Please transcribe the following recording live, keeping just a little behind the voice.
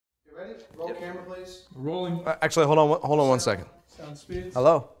Ready? Roll camera, please. Rolling. Actually, hold on 1 second. Sound speeds.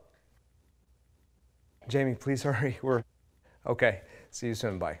 Hello? Jamie, please hurry. We're okay. See you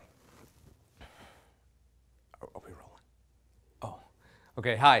soon. Bye. Are we rolling? Oh,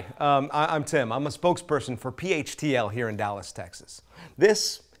 okay. Hi, I'm Tim. I'm a spokesperson for PHTL here in Dallas, Texas.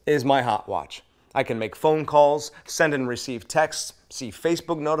 This is my hot watch. I can make phone calls, send and receive texts, see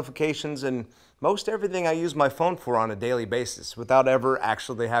Facebook notifications, and most everything I use my phone for on a daily basis without ever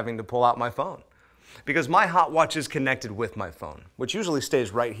actually having to pull out my phone. Because my hot watch is connected with my phone, which usually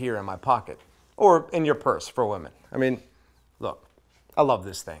stays right here in my pocket or in your purse for women. I mean, look, I love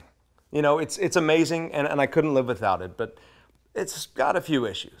this thing. You know, it's amazing and I couldn't live without it, but it's got a few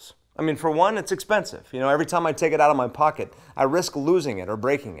issues. I mean, for one, it's expensive. You know, every time I take it out of my pocket, I risk losing it or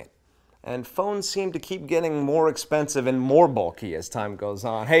breaking it. And phones seem to keep getting more expensive and more bulky as time goes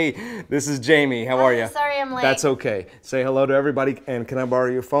on. Hey, this is Jamie. How are you? Sorry I'm late. That's okay. Say hello to everybody, and can I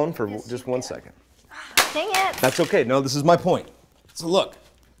borrow your phone for just 1 second? Dang it. That's okay. No, this is my point. So look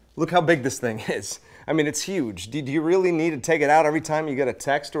how big this thing is. I mean, it's huge. Do you really need to take it out every time you get a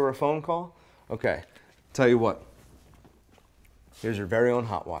text or a phone call? Okay, tell you what. Here's your very own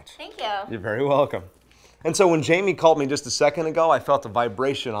hot watch. Thank you. You're very welcome. And so when Jamie called me just a second ago, I felt a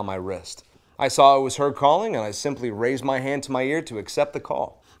vibration on my wrist. I saw it was her calling, and I simply raised my hand to my ear to accept the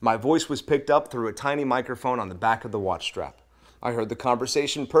call. My voice was picked up through a tiny microphone on the back of the watch strap. I heard the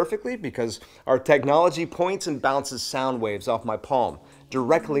conversation perfectly because our technology points and bounces sound waves off my palm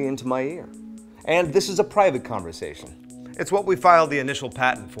directly into my ear. And this is a private conversation. It's what we filed the initial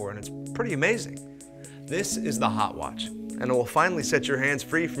patent for, and it's pretty amazing. This is the hot watch, and it will finally set your hands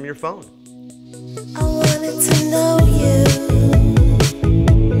free from your phone. I wanted to know you,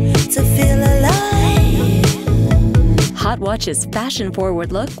 to feel alive. Hot Watch's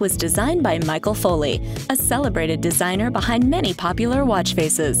fashion-forward look was designed by Michael Foley, a celebrated designer behind many popular watch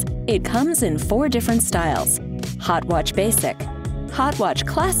faces. It comes in 4 different styles: Hot Watch Basic, Hot Watch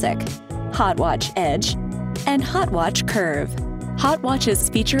Classic, Hot Watch Edge, and Hot Watch Curve. Hot Watches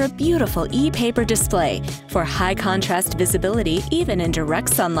feature a beautiful e-paper display for high-contrast visibility even in direct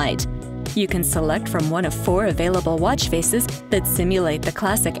sunlight. You can select from one of 4 available watch faces that simulate the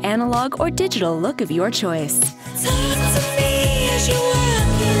classic analog or digital look of your choice. Talk to me as you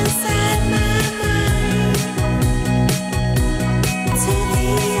walk inside my mind, to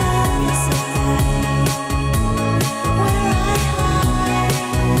the other side, where I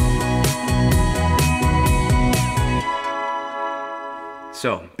hide.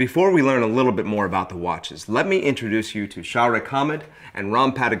 So, before we learn a little bit more about the watches, let me introduce you to Shaurik Ahmed and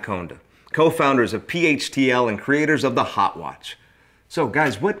Ram Padikonda, co-founders of PHTL and creators of the Hot Watch. So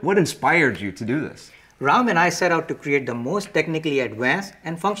guys, what inspired you to do this? Ram and I set out to create the most technically advanced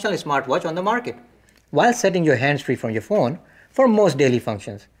and functional smartwatch on the market, while setting your hands free from your phone for most daily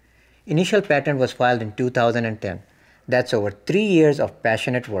functions. Initial patent was filed in 2010. That's over 3 years of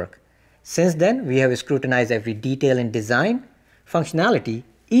passionate work. Since then, we have scrutinized every detail in design, functionality,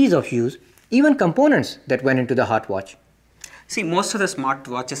 ease of use, even components that went into the Hot Watch. See, most of the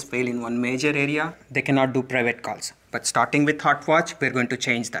smartwatches fail in one major area. They cannot do private calls. But starting with Hot Watch, we're going to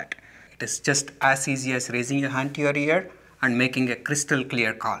change that. It is just as easy as raising your hand to your ear and making a crystal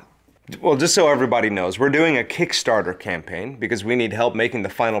clear call. Well, just so everybody knows, we're doing a Kickstarter campaign because we need help making the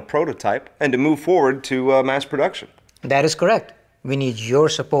final prototype and to move forward to mass production. That is correct. We need your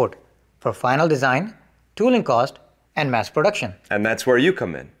support for final design, tooling cost, and mass production. And that's where you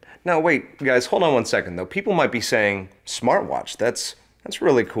come in. Now wait, guys, hold on 1 second though. People might be saying, smartwatch, that's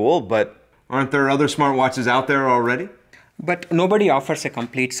really cool, but aren't there other smartwatches out there already? But nobody offers a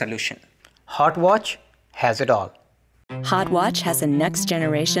complete solution. Hot Watch has it all. Hot Watch has a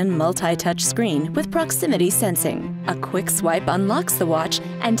next-generation multi-touch screen with proximity sensing. A quick swipe unlocks the watch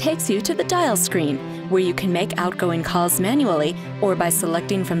and takes you to the dial screen, where you can make outgoing calls manually or by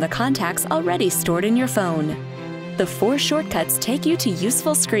selecting from the contacts already stored in your phone. The 4 shortcuts take you to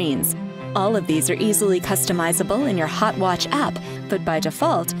useful screens. All of these are easily customizable in your Hot Watch app, but by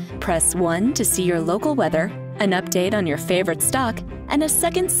default, press 1 to see your local weather, an update on your favorite stock, and a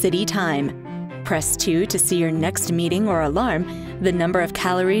second city time. Press 2 to see your next meeting or alarm, the number of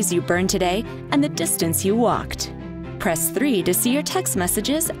calories you burned today, and the distance you walked. Press 3 to see your text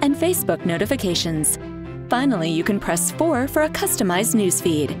messages and Facebook notifications. Finally, you can press 4 for a customized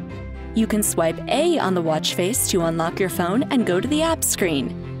newsfeed. You can swipe A on the watch face to unlock your phone and go to the app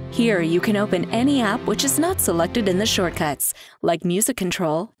screen. Here, you can open any app which is not selected in the shortcuts, like music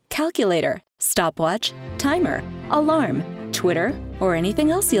control, calculator, stopwatch, timer, alarm, Twitter, or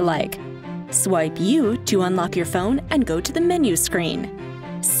anything else you like. Swipe U to unlock your phone and go to the menu screen.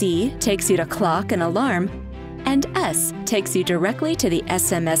 C takes you to clock and alarm. And S takes you directly to the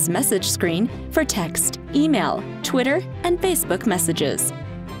SMS message screen for text, email, Twitter, and Facebook messages.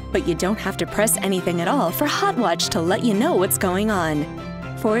 But you don't have to press anything at all for HotWatch to let you know what's going on.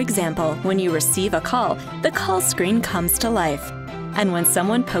 For example, when you receive a call, the call screen comes to life. And when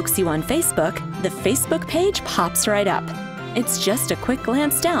someone pokes you on Facebook, the Facebook page pops right up. It's just a quick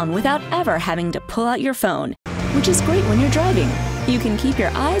glance down without ever having to pull out your phone, which is great when you're driving. You can keep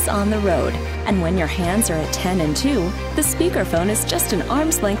your eyes on the road, and when your hands are at 10 and 2, the speakerphone is just an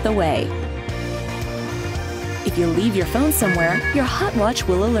arm's length away. If you leave your phone somewhere, your HotWatch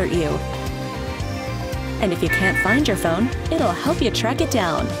will alert you. And if you can't find your phone, it'll help you track it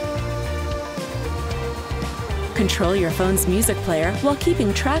down. Control your phone's music player while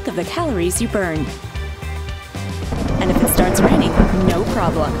keeping track of the calories you burn. And if it starts raining, no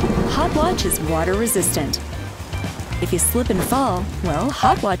problem. HotWatch is water resistant. If you slip and fall, well,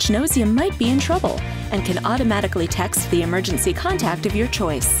 HotWatch knows you might be in trouble and can automatically text the emergency contact of your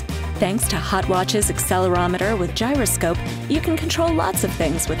choice. Thanks to HotWatch's accelerometer with gyroscope, you can control lots of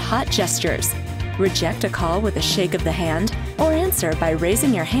things with hot gestures. Reject a call with a shake of the hand, or answer by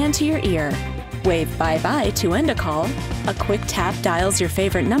raising your hand to your ear. Wave bye-bye to end a call, a quick tap dials your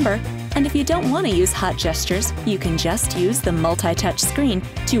favorite number, and if you don't want to use hot gestures, you can just use the multi-touch screen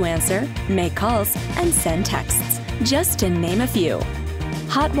to answer, make calls, and send texts, just to name a few.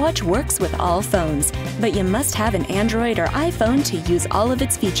 HotWatch works with all phones, but you must have an Android or iPhone to use all of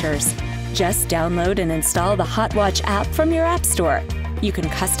its features. Just download and install the HotWatch app from your App Store. You can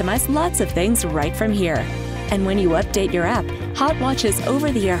customize lots of things right from here. And when you update your app, HotWatch's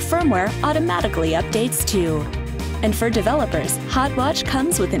over-the-air firmware automatically updates too. And for developers, HotWatch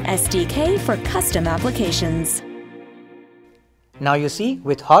comes with an SDK for custom applications. Now you see,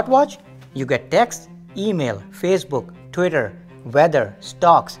 with HotWatch, you get text, email, Facebook, Twitter, weather,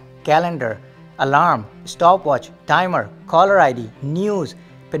 stocks, calendar, alarm, stopwatch, timer, caller ID, news,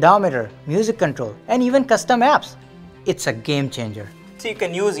 pedometer, music control, and even custom apps. It's a game changer. So you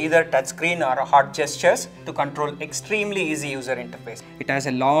can use either touchscreen or hot gestures to control extremely easy user interface. It has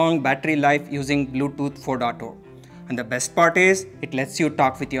a long battery life using Bluetooth 4.0. And the best part is, it lets you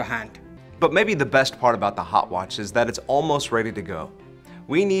talk with your hand. But maybe the best part about the HotWatch is that it's almost ready to go.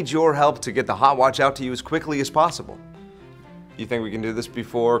 We need your help to get the HotWatch out to you as quickly as possible. You think we can do this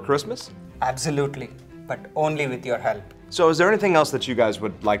before Christmas? Absolutely, but only with your help. So is there anything else that you guys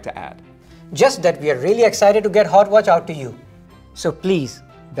would like to add? Just that we are really excited to get HotWatch out to you. So please,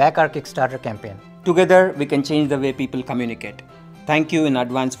 back our Kickstarter campaign. Together, we can change the way people communicate. Thank you in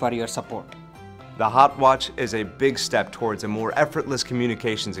advance for your support. The HotWatch is a big step towards a more effortless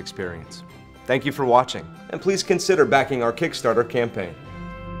communications experience. Thank you for watching, and please consider backing our Kickstarter campaign.